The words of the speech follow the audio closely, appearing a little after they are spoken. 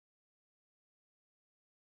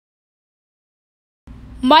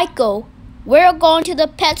Michael, we're going to the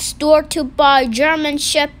pet store to buy German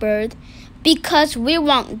Shepherd because we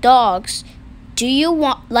want dogs. Do you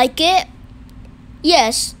like it?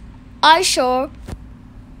 Yes, I sure.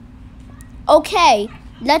 Okay,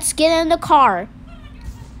 let's get in the car.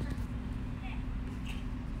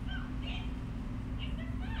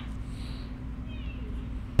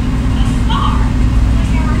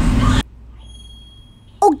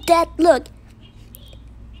 Oh, Dad, look.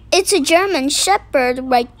 It's a German Shepherd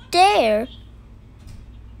right there.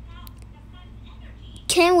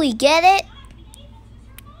 Can we get it?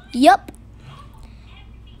 Yup.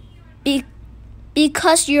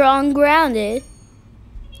 Because you're ungrounded.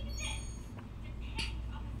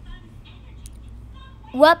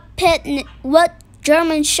 What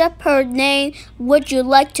German Shepherd name would you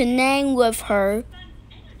like to name with her?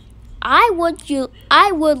 I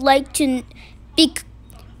would like to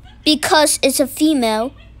because it's a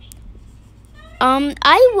female.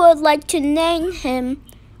 I would like to name him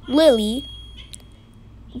Lily.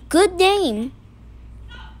 Good name.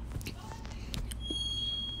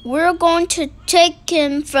 We're going to take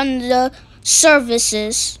him from the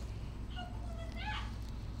services.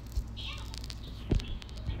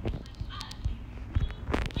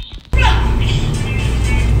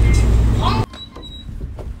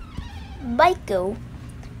 Michael,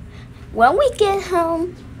 when we get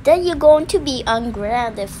home, then you're going to be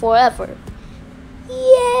ungrounded forever.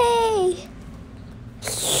 Yay!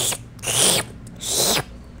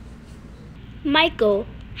 Michael,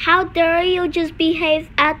 how dare you just behave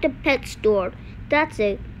at the pet store? That's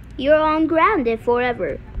it. You're ungrounded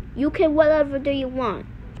forever. You can whatever do you want.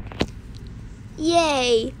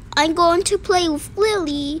 Yay! I'm going to play with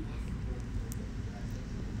Lily.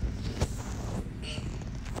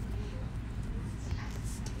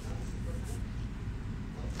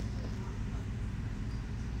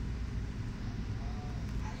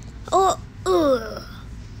 Oh, ugh.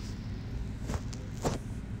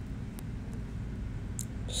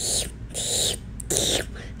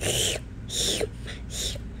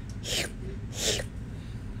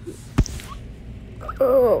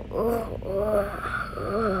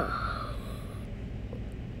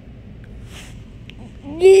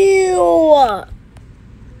 Ew.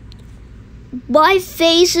 My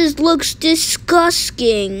face looks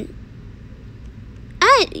disgusting.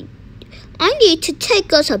 I need to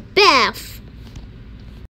take us a bath.